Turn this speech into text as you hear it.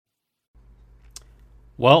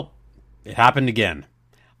Well, it happened again.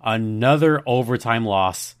 Another overtime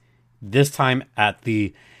loss, this time at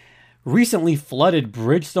the recently flooded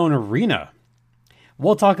Bridgestone Arena.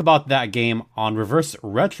 We'll talk about that game on Reverse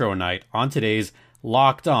Retro Night on today's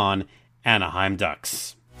Locked On Anaheim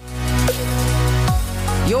Ducks.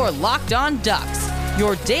 You're Locked On Ducks,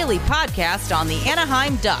 your daily podcast on the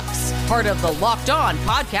Anaheim Ducks, part of the Locked On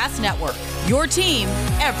Podcast Network, your team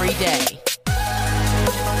every day.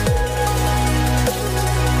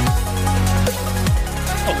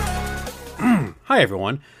 Hi,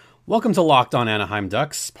 everyone. Welcome to Locked On Anaheim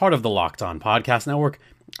Ducks, part of the Locked On Podcast Network.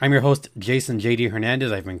 I'm your host, Jason J.D.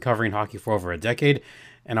 Hernandez. I've been covering hockey for over a decade,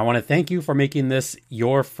 and I want to thank you for making this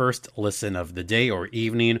your first listen of the day or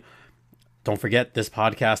evening. Don't forget, this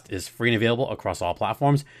podcast is free and available across all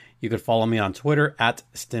platforms. You could follow me on Twitter at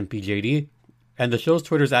StimpyJD, and the show's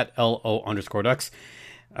Twitter's at LO_Ducks.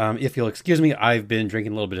 If you'll excuse me, I've been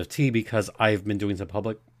drinking a little bit of tea because I've been doing some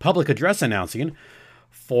public address announcing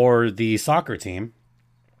for the soccer team,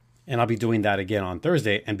 and I'll be doing that again on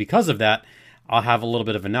Thursday. And because of that, I'll have a little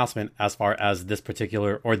bit of announcement as far as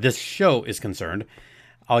this show is concerned.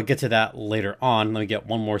 I'll get to that later on. Let me get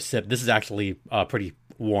one more sip. This is actually pretty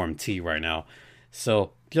warm tea right now,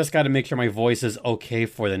 so just got to make sure my voice is okay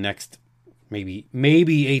for the next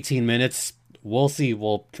maybe 18 minutes. We'll see.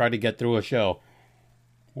 We'll try to get through a show.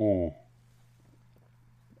 By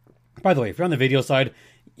the way, if you're on the video side,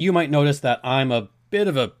 you might notice that I'm a bit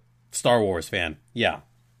of a Star Wars fan. Yeah.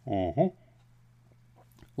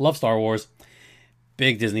 Love Star Wars.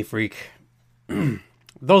 Big Disney freak.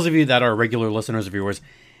 Those of you that are regular listeners or viewers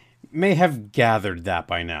may have gathered that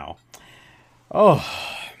by now. Oh,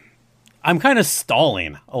 I'm kind of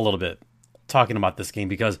stalling a little bit talking about this game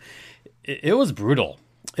because it was brutal.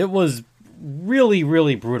 It was really,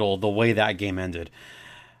 really brutal the way that game ended.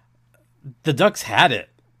 The Ducks had it.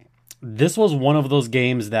 This was one of those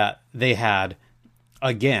games that they had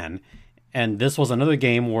again, and this was another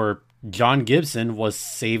game where John Gibson was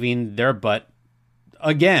saving their butt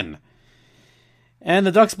again. And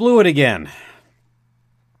the Ducks blew it again.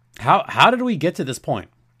 How did we get to this point?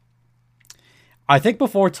 I think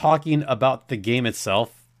before talking about the game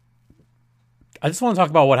itself, I just want to talk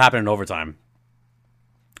about what happened in overtime.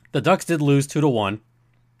 The Ducks did lose 2-1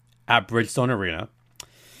 at Bridgestone Arena.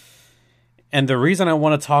 And the reason I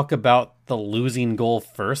want to talk about the losing goal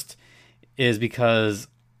first is because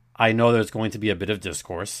I know there's going to be a bit of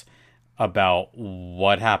discourse about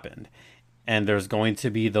what happened. And there's going to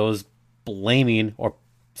be those blaming or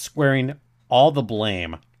squaring all the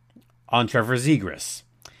blame on Trevor Zegras.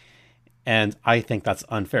 And I think that's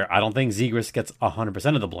unfair. I don't think Zegras gets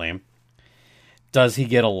 100% of the blame. Does he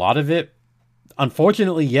get a lot of it?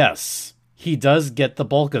 Unfortunately, yes. He does get the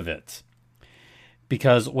bulk of it.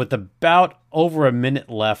 Because with about a minute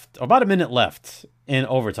left in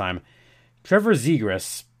overtime, Trevor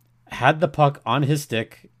Zegras had the puck on his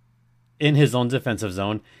stick in his own defensive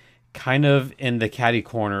zone, kind of in the caddy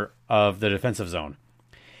corner of the defensive zone.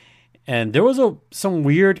 And there was some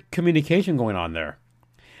weird communication going on there.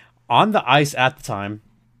 On the ice at the time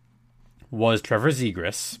was Trevor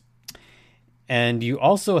Zegras, and you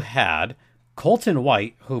also had Colton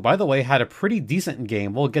White, who, by the way, had a pretty decent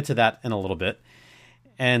game. We'll get to that in a little bit.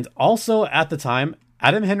 And also at the time,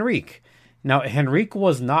 Adam Henrique. Now, Henrique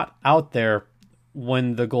was not out there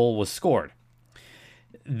when the goal was scored.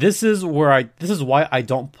 This is why I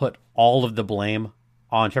don't put all of the blame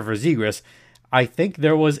on Trevor Zegras. I think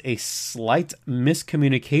there was a slight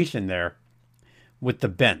miscommunication there with the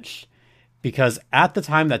bench, because at the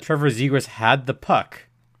time that Trevor Zegras had the puck,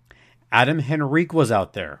 Adam Henrique was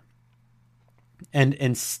out there. And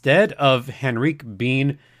instead of Henrique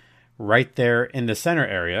being right there in the center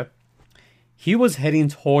area, he was heading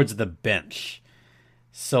towards the bench.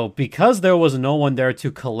 So because there was no one there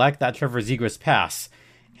to collect that Trevor Zegras pass,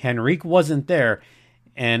 Henrique wasn't there,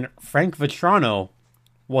 and Frank Vatrano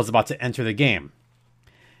was about to enter the game.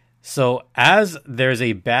 So as there's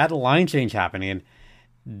a bad line change happening,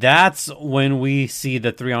 that's when we see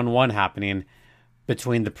the 3-on-1 happening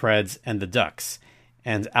between the Preds and the Ducks.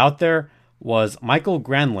 And out there was Michael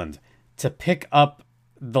Granlund to pick up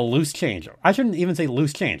the loose change. I shouldn't even say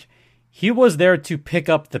loose change. He was there to pick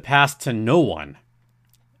up the pass to no one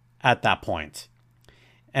at that point.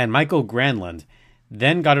 And Michael Granlund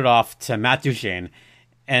then got it off to Matt Duchene.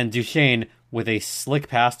 And Duchene with a slick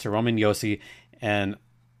pass to Roman Josi and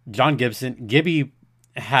John Gibson. Gibby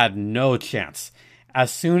had no chance.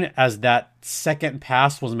 As soon as that second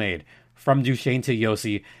pass was made from Duchene to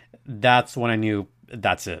Josi, that's when I knew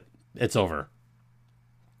that's it. It's over.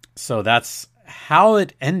 So that's how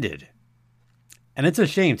it ended. And it's a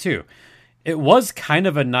shame, too. It was kind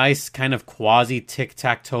of a nice kind of quasi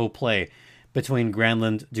tic-tac-toe play between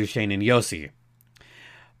Granlund, Duchesne, and Yossi.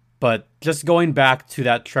 But just going back to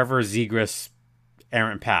that Trevor Zegras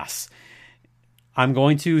errant pass, I'm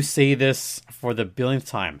going to say this for the billionth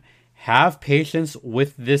time. Have patience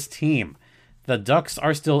with this team. The Ducks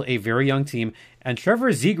are still a very young team, and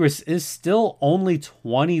Trevor Zegras is still only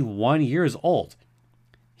 21 years old.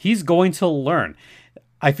 He's going to learn.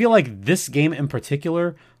 I feel like this game in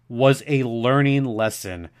particular was a learning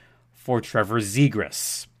lesson for Trevor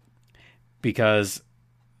Zegras, because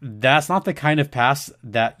that's not the kind of pass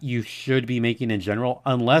that you should be making in general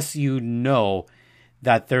unless you know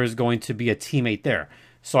that there's going to be a teammate there.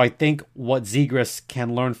 So I think what Zegras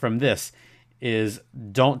can learn from this is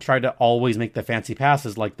don't try to always make the fancy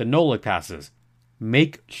passes like the no-look passes.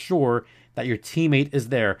 Make sure that your teammate is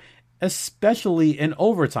there, especially in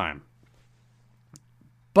overtime.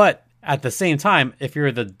 But at the same time, if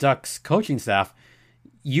you're the Ducks coaching staff,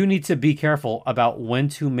 you need to be careful about when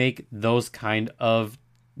to make those kind of,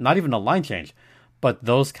 not even a line change, but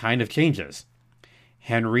those kind of changes.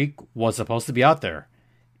 Henrique was supposed to be out there,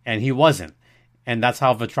 and he wasn't. And that's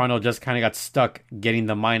how Vatrano just kind of got stuck getting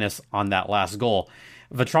the minus on that last goal.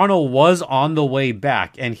 Vatrano was on the way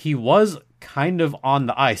back, and he was kind of on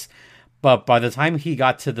the ice. But by the time he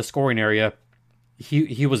got to the scoring area,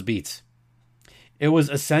 he was beat. It was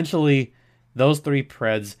essentially those three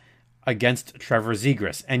Preds against Trevor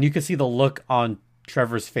Zegras. And you could see the look on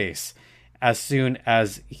Trevor's face as soon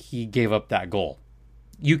as he gave up that goal.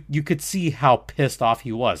 You could see how pissed off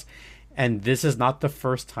he was. And this is not the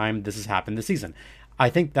first time this has happened this season.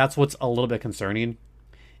 I think that's what's a little bit concerning,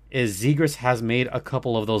 is Zegras has made a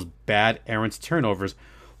couple of those bad errant turnovers,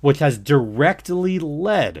 which has directly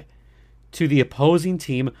led to the opposing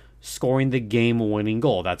team scoring the game-winning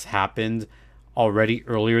goal. That's happened already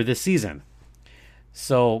earlier this season.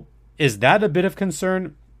 So is that a bit of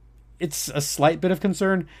concern? It's a slight bit of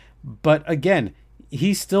concern, but again,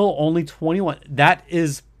 he's still only 21. That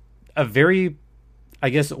is a very, I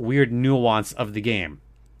guess, weird nuance of the game,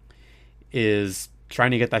 is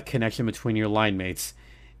trying to get that connection between your line mates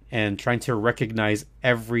and trying to recognize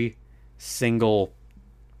every single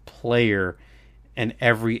player and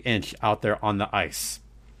every inch out there on the ice.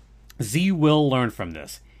 Z will learn from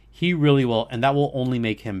this. He really will, and that will only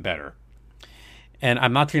make him better. And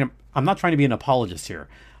I'm not trying to be an apologist here.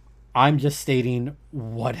 I'm just stating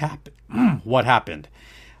what happened. What happened.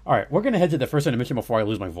 All right, we're going to head to the first intermission before I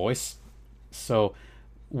lose my voice. So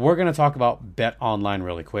we're going to talk about Bet Online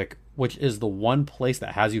really quick, which is the one place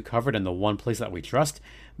that has you covered and the one place that we trust.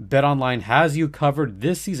 Bet Online has you covered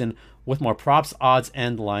this season with more props, odds,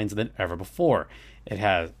 and lines than ever before. They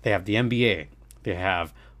have the NBA, they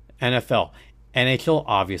have NFL, NHL,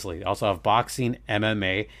 obviously. They also have boxing,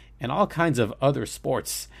 MMA, and all kinds of other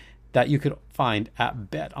sports that you could find at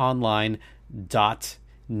betonline.net.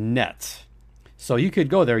 So you could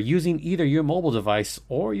go there using either your mobile device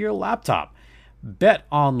or your laptop. Bet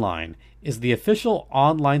Online is the official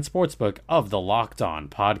online sportsbook of the Locked On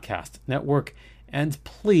Podcast Network, and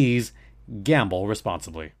please gamble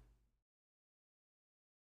responsibly.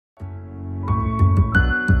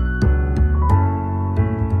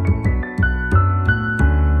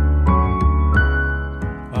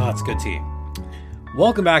 Oh, that's good tea.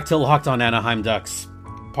 Welcome back to Locked On Anaheim Ducks,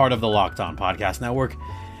 part of the Locked On Podcast Network.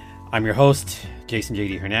 I'm your host, Jason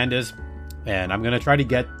J.D. Hernandez, and I'm going to try to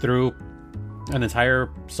get through an entire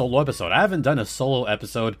solo episode. I haven't done a solo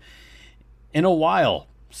episode in a while,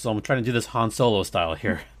 so I'm trying to do this Han Solo style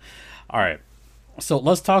here. All right, so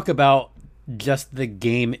let's talk about just the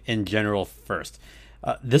game in general first.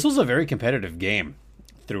 This was a very competitive game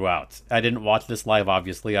throughout. I didn't watch this live,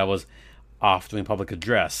 obviously. I was off doing public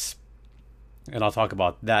address, and I'll talk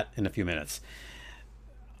about that in a few minutes.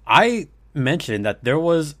 I mentioned that there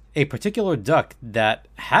was a particular Duck that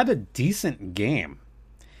had a decent game,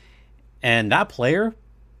 and that player,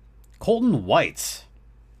 Colton White.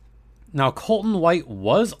 Now, Colton White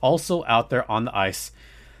was also out there on the ice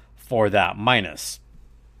for that minus.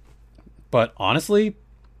 But honestly,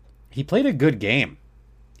 he played a good game.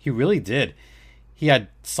 He really did. He had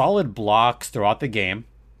solid blocks throughout the game,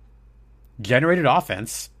 generated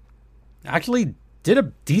offense, actually did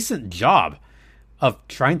a decent job of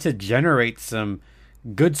trying to generate some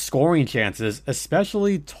good scoring chances,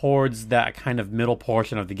 especially towards that kind of middle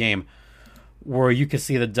portion of the game, where you can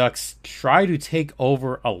see the Ducks try to take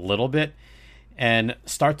over a little bit and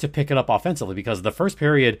start to pick it up offensively, because the first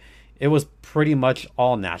period, it was pretty much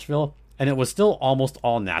all Nashville, and it was still almost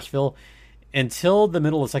all Nashville until the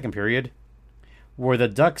middle of the second period, where the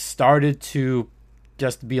Ducks started to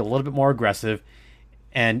just be a little bit more aggressive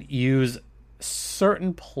and use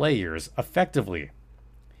certain players effectively.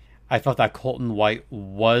 I felt that Colton White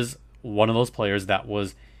was one of those players that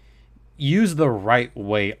was used the right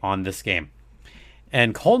way on this game.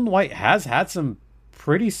 And Colton White has had some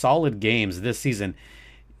pretty solid games this season.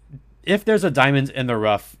 If there's a diamond in the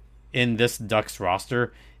rough in this Ducks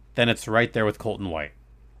roster, then it's right there with Colton White.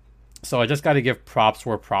 So I just got to give props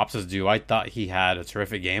where props is due. I thought he had a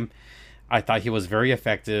terrific game. I thought he was very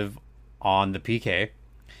effective on the PK.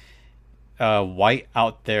 White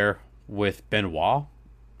out there with Benoit,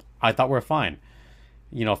 I thought we're fine.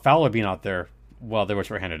 Fowler being out there while they were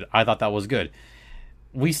short-handed, I thought that was good.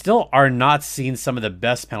 We still are not seeing some of the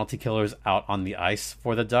best penalty killers out on the ice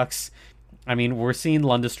for the Ducks. I mean, we're seeing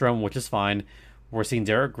Lundestrom, which is fine. We're seeing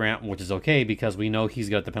Derek Grant, which is okay because we know he's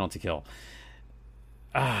good at the penalty kill.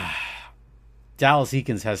 Dallas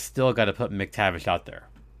Eakins has still got to put McTavish out there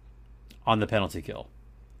on the penalty kill.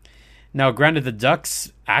 Now, granted, the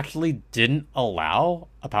Ducks actually didn't allow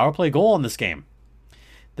a power play goal in this game.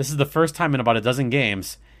 This is the first time in about a dozen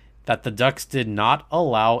games that the Ducks did not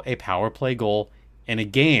allow a power play goal in a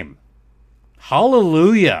game.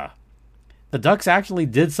 Hallelujah! The Ducks actually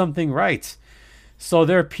did something right. So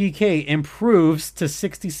their PK improves to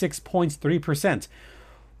 66.3%,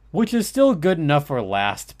 which is still good enough for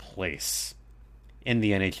last place in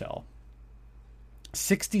the NHL.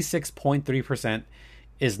 66.3%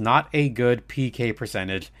 is not a good PK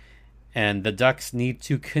percentage, and the Ducks need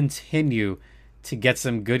to continue to get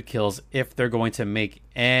some good kills if they're going to make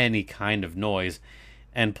any kind of noise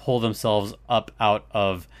and pull themselves up out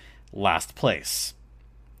of last place.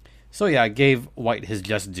 So yeah, I gave White his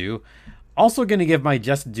just due. Also going to give my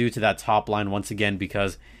just due to that top line once again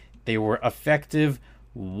because they were effective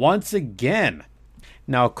once again.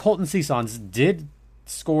 Now, Colton Sissons did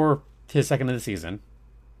score his second of the season.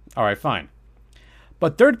 All right, fine.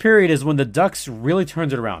 But third period is when the Ducks really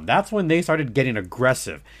turned it around. That's when they started getting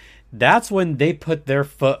aggressive. That's when they put their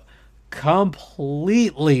foot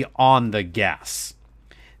completely on the gas.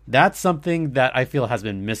 That's something that I feel has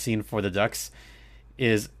been missing for the Ducks,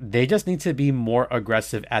 is they just need to be more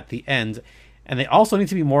aggressive at the end, and they also need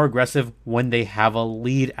to be more aggressive when they have a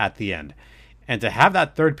lead at the end. And to have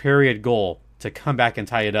that third period goal to come back and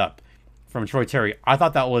tie it up from Troy Terry, I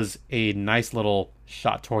thought that was a nice little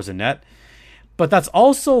shot towards the net. But that's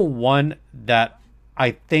also one that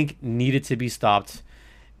I think needed to be stopped.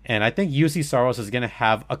 And I think UC Saros is going to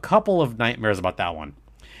have a couple of nightmares about that one.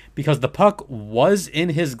 Because the puck was in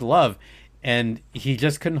his glove and he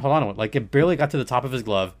just couldn't hold on to it. Like, it barely got to the top of his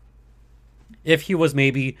glove. If he was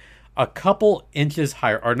maybe a couple inches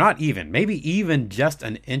higher, or not even, maybe even just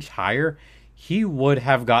an inch higher, he would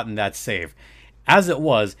have gotten that save. As it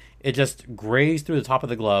was, it just grazed through the top of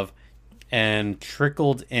the glove and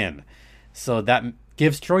trickled in. So that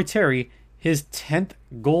gives Troy Terry his 10th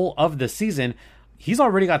goal of the season. He's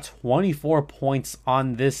already got 24 points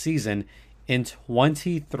on this season in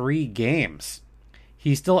 23 games.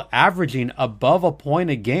 He's still averaging above a point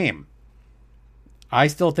a game. I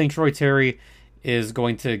still think Troy Terry is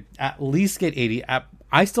going to at least get 80.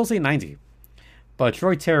 I still say 90. But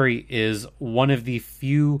Troy Terry is one of the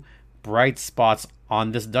few bright spots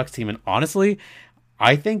on this Ducks team. And honestly,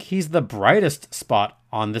 I think he's the brightest spot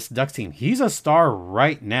on this Ducks team. He's a star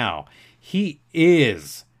right now. He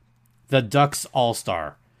is the Ducks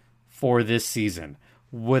all-star for this season,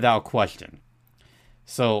 without question.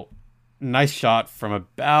 So, nice shot from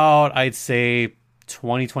about, I'd say,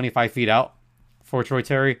 20, 25 feet out for Troy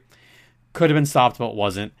Terry. Could have been stopped, but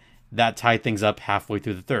wasn't. That tied things up halfway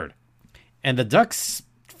through the third. And the Ducks,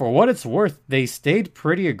 for what it's worth, they stayed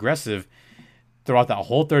pretty aggressive throughout that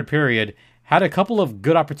whole third period. Had a couple of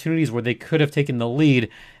good opportunities where they could have taken the lead,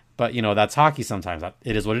 but, that's hockey sometimes.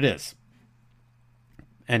 It is what it is.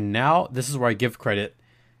 And now, this is where I give credit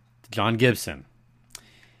to John Gibson.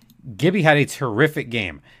 Gibby had a terrific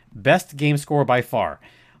game. Best game score by far.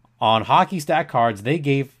 On Hockey Stat Cards, they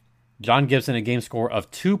gave John Gibson a game score of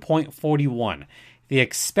 2.41. The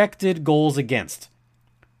expected goals against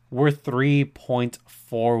were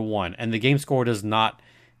 3.41. And the game score does not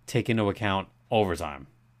take into account overtime.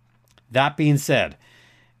 That being said,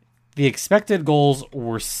 the expected goals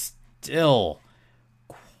were still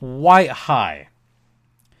quite high.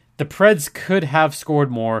 The Preds could have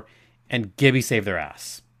scored more, and Gibby saved their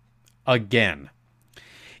ass. Again.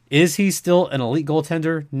 Is he still an elite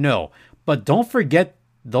goaltender? No. But don't forget,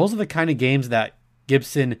 those are the kind of games that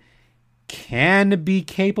Gibson can be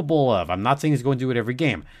capable of. I'm not saying he's going to do it every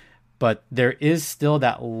game, but there is still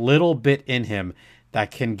that little bit in him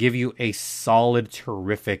that can give you a solid,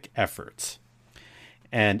 terrific effort.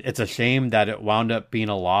 And it's a shame that it wound up being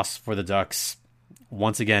a loss for the Ducks.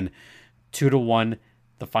 Once again, 2-1,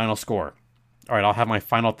 the final score. All right, I'll have my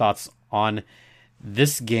final thoughts on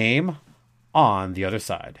this game on the other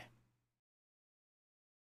side.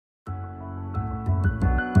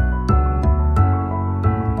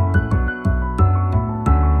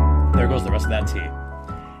 There goes the rest of that tea.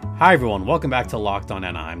 Hi, everyone. Welcome back to Locked On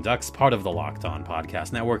Anaheim Ducks, part of the Locked On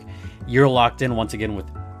Podcast Network. You're locked in once again with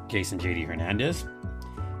Jason J.D. Hernandez.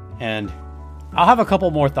 And I'll have a couple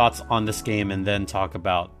more thoughts on this game and then talk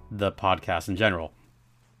about the podcast in general.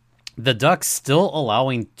 The Ducks still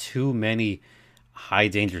allowing too many high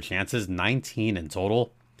danger chances, 19 in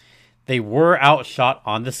total. They were outshot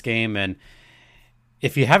on this game, and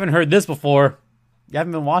if you haven't heard this before, you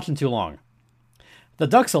haven't been watching too long. The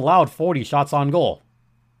Ducks allowed 40 shots on goal.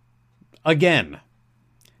 Again,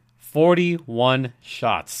 41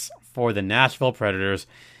 shots for the Nashville Predators.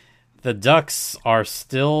 The Ducks are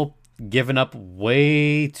still giving up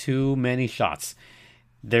way too many shots.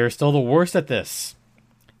 They're still the worst at this.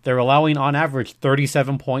 They're allowing on average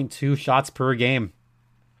 37.2 shots per game.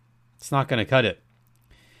 It's not going to cut it.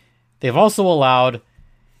 They've also allowed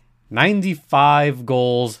 95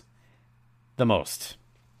 goals the most.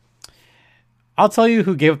 I'll tell you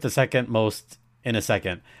who gave up the second most in a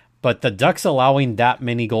second. But the Ducks allowing that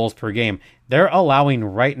many goals per game, they're allowing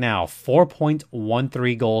right now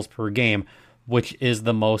 4.13 goals per game, which is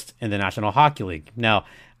the most in the National Hockey League. Now,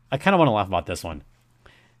 I kind of want to laugh about this one.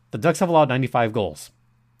 The Ducks have allowed 95 goals.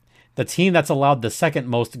 The team that's allowed the second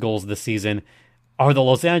most goals this season are the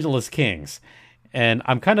Los Angeles Kings. And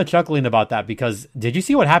I'm kind of chuckling about that because did you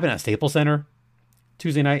see what happened at Staples Center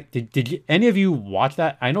Tuesday night? Did any of you watch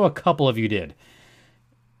that? I know a couple of you did.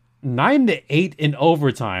 9-8 in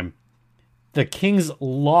overtime, the Kings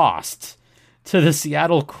lost to the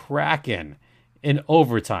Seattle Kraken in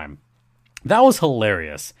overtime. That was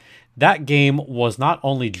hilarious. That game was not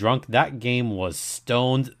only drunk, that game was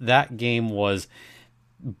stoned, that game was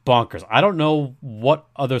bonkers. I don't know what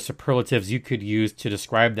other superlatives you could use to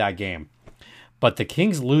describe that game. But the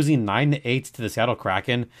Kings losing 9-8 to the Seattle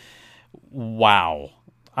Kraken, wow.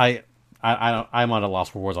 I'm at a loss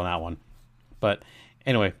for words on that one. But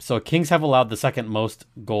anyway, so Kings have allowed the second most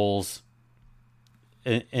goals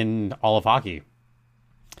in all of hockey.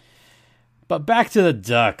 But back to the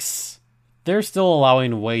Ducks. They're still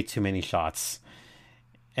allowing way too many shots.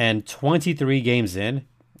 And 23 games in,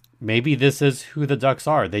 maybe this is who the Ducks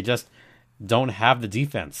are. They just don't have the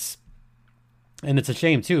defense. And it's a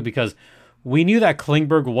shame, too, because we knew that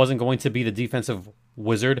Klingberg wasn't going to be the defensive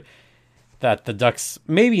wizard that the Ducks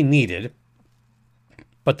maybe needed.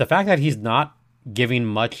 But the fact that he's not giving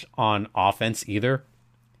much on offense either,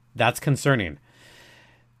 that's concerning.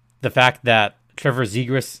 The fact that Trevor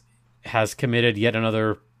Zegras has committed yet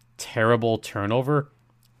another terrible turnover,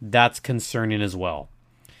 that's concerning as well.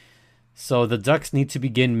 So the Ducks need to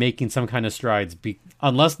begin making some kind of strides,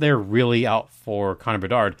 unless they're really out for Connor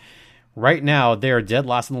Bedard. Right now, they are dead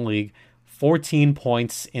last in the league, 14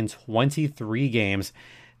 points in 23 games.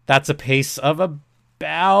 That's a pace of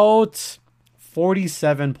about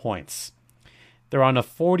 47 points. They're on a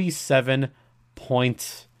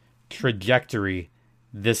 47-point trajectory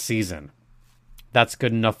this season. That's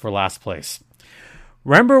good enough for last place.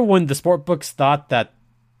 Remember when the sportbooks thought that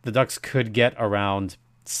the Ducks could get around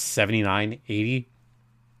 79, 80?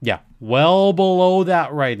 Yeah, well below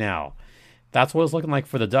that right now. That's what it's looking like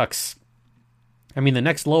for the Ducks. I mean, the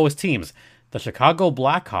next lowest teams, the Chicago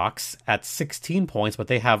Blackhawks at 16 points, but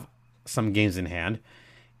they have some games in hand.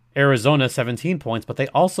 Arizona, 17 points, but they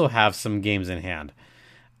also have some games in hand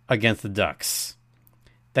against the Ducks.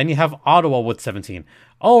 Then you have Ottawa with 17.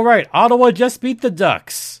 Oh, right, Ottawa just beat the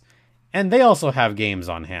Ducks, and they also have games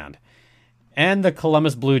on hand. And the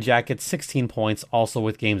Columbus Blue Jackets, 16 points, also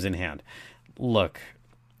with games in hand. Look,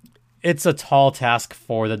 it's a tall task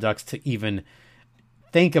for the Ducks to even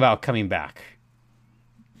think about coming back.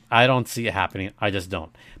 I don't see it happening. I just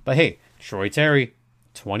don't. But hey, Troy Terry,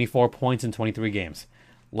 24 points in 23 games.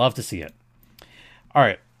 Love to see it. All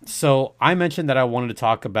right. So I mentioned that I wanted to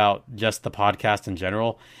talk about just the podcast in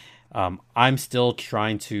general. I'm still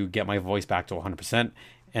trying to get my voice back to 100%,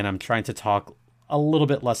 and I'm trying to talk a little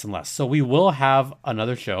bit less and less. So we will have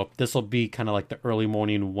another show. This will be kind of like the early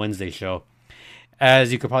morning Wednesday show.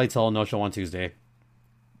 As you could probably tell, no show on Tuesday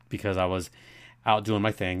because I was out doing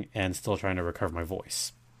my thing and still trying to recover my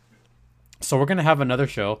voice. So we're going to have another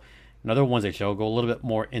show, another Wednesday show, go a little bit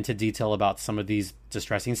more into detail about some of these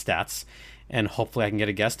distressing stats, and hopefully I can get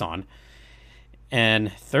a guest on.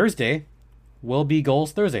 And Thursday will be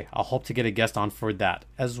Goals Thursday. I'll hope to get a guest on for that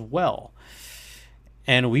as well.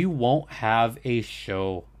 And we won't have a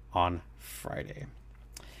show on Friday.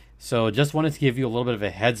 So just wanted to give you a little bit of a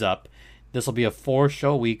heads up. This will be a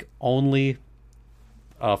 4-show week, only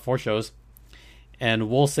 4 shows. And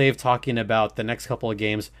we'll save talking about the next couple of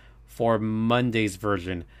games for Monday's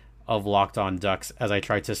version of Locked On Ducks, as I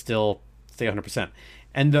try to still stay 100%.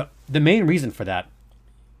 And the main reason for that,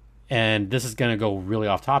 and this is going to go really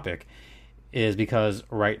off topic, is because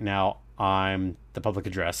right now I'm the public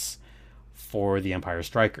address for the Empire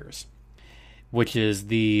Strikers, which is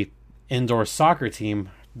the indoor soccer team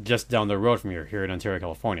just down the road from here in Ontario,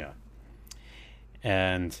 California.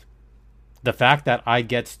 And the fact that I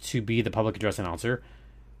get to be the public address announcer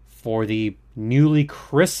for the newly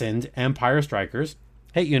christened Empire Strikers,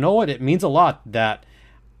 hey, you know what? It means a lot that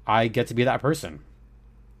I get to be that person.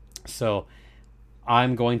 So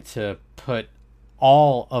I'm going to put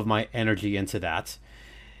all of my energy into that.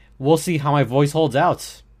 We'll see how my voice holds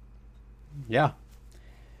out. Yeah.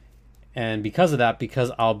 And because of that,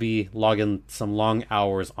 because I'll be logging some long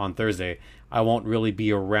hours on Thursday, I won't really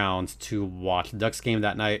be around to watch the Ducks game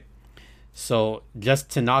that night. So just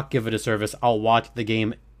to not give it a service, I'll watch the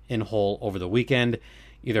game in whole over the weekend,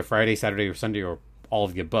 either Friday, Saturday, or Sunday, or all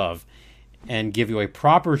of the above, and give you a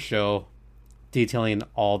proper show detailing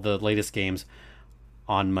all the latest games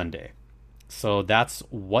on Monday. So that's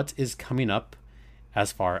what is coming up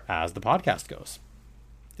as far as the podcast goes.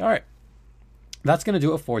 All right. That's going to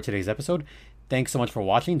do it for today's episode. Thanks so much for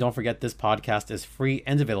watching. Don't forget this podcast is free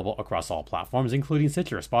and available across all platforms, including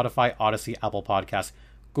Stitcher, Spotify, Odyssey, Apple Podcasts,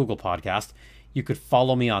 Google Podcast. You could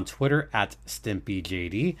follow me on Twitter at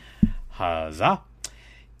StimpyJD. Huzzah.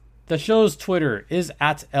 The show's Twitter is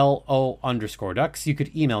at LO_Ducks. You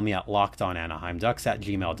could email me at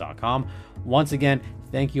lockedonanaheimducks@gmail.com. Once again,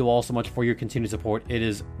 thank you all so much for your continued support. It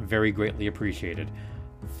is very greatly appreciated.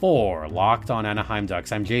 For Locked On Anaheim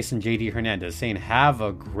Ducks, I'm Jason JD Hernandez saying have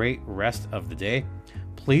a great rest of the day.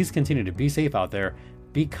 Please continue to be safe out there,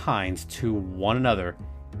 be kind to one another,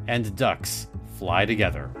 and Ducks fly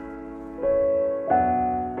together.